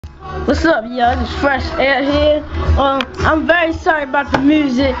What's up, y'all? It's Fresh Air here. I'm very sorry about the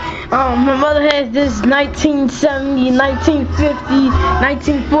music. My mother has this 1970, 1950,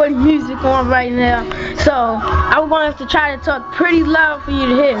 1940 music on right now. So I'm going to have to try to talk pretty loud for you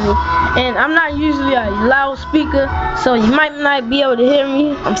to hear me. And I'm not usually a loudspeaker, so you might not be able to hear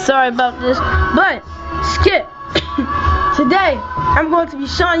me. I'm sorry about this. But skip. Today, I'm going to be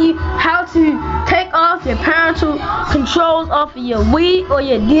showing you how to take off your parental controls off of your Wii or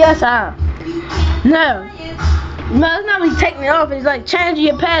your DSi. No, it's not really taking it off. It's like changing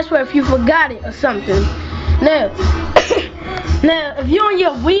your password if you forgot it or something. Now, if you're on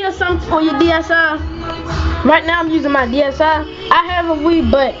your Wii or something or your DSi, right now I'm using my DSi. I have a Wii,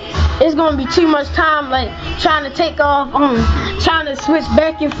 but it's gonna be too much time, like trying to take off, trying to switch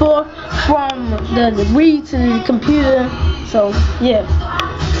back and forth from the Wii to the computer. So yeah.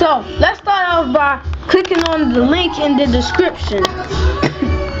 So let's start off by clicking on the link in the description.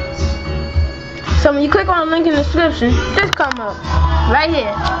 So when you click on the link in the description, this come up right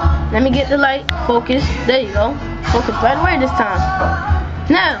here. Let me get the light focus. There you go. Focus right away this time.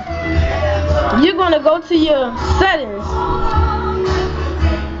 Now you're gonna go to your settings.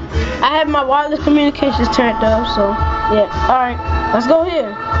 I have my wireless communications turned off, so yeah. Alright, let's go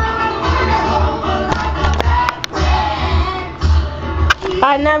here.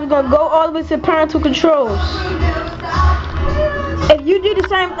 Alright, now we're going to go all the way to parental controls. If you do the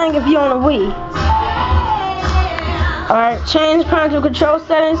same thing if you're on a Wii. Alright, change parental control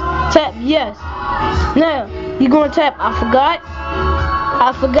settings, tap yes. Now, you're going to tap I forgot,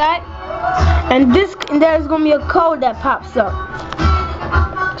 and there's going to be a code that pops up.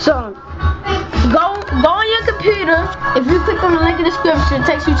 So, go on your computer. If you click on the link in the description, it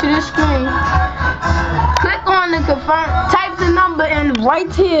takes you to this screen. Click on the confirm, type the number in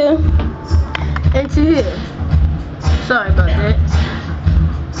right here into here. Sorry about that.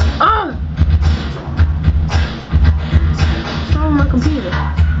 Oh! It's on my computer.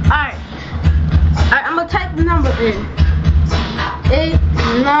 Alright, I'm going to type the number in.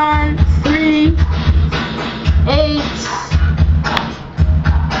 893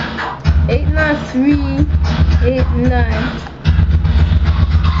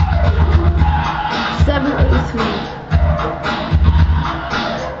 783.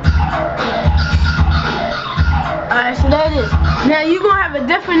 Alright, so there it is. Now you're gonna have a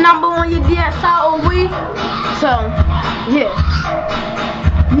different number on your DSi or Wii. So yeah.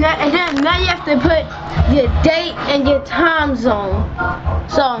 Now you have to put your date and your time zone.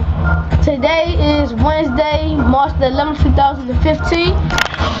 So today is Wednesday, March the 11th, 2015.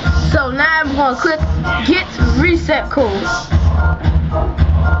 So now I'm going to click get reset code.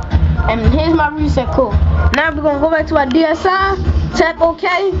 And here's my reset code. Now we're going to go back to our DSi, tap OK.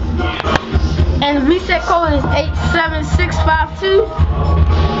 And the reset code is 87652.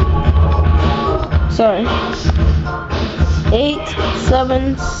 Sorry.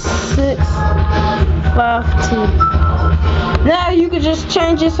 87652. Now you can just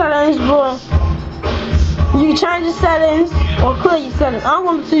change your settings, bro. You can change your settings or clear your settings. I'm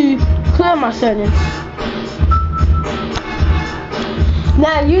going to clear my settings.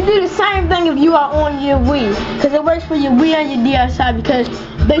 Now you do the same thing if you are on your Wii, because it works for your Wii and your DSi, because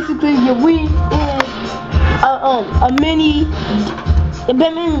basically your Wii is a mini.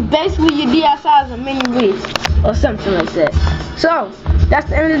 Basically your DSi is a mini Wii or something like that. So that's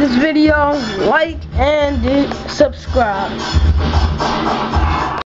the end of this video. Like and subscribe.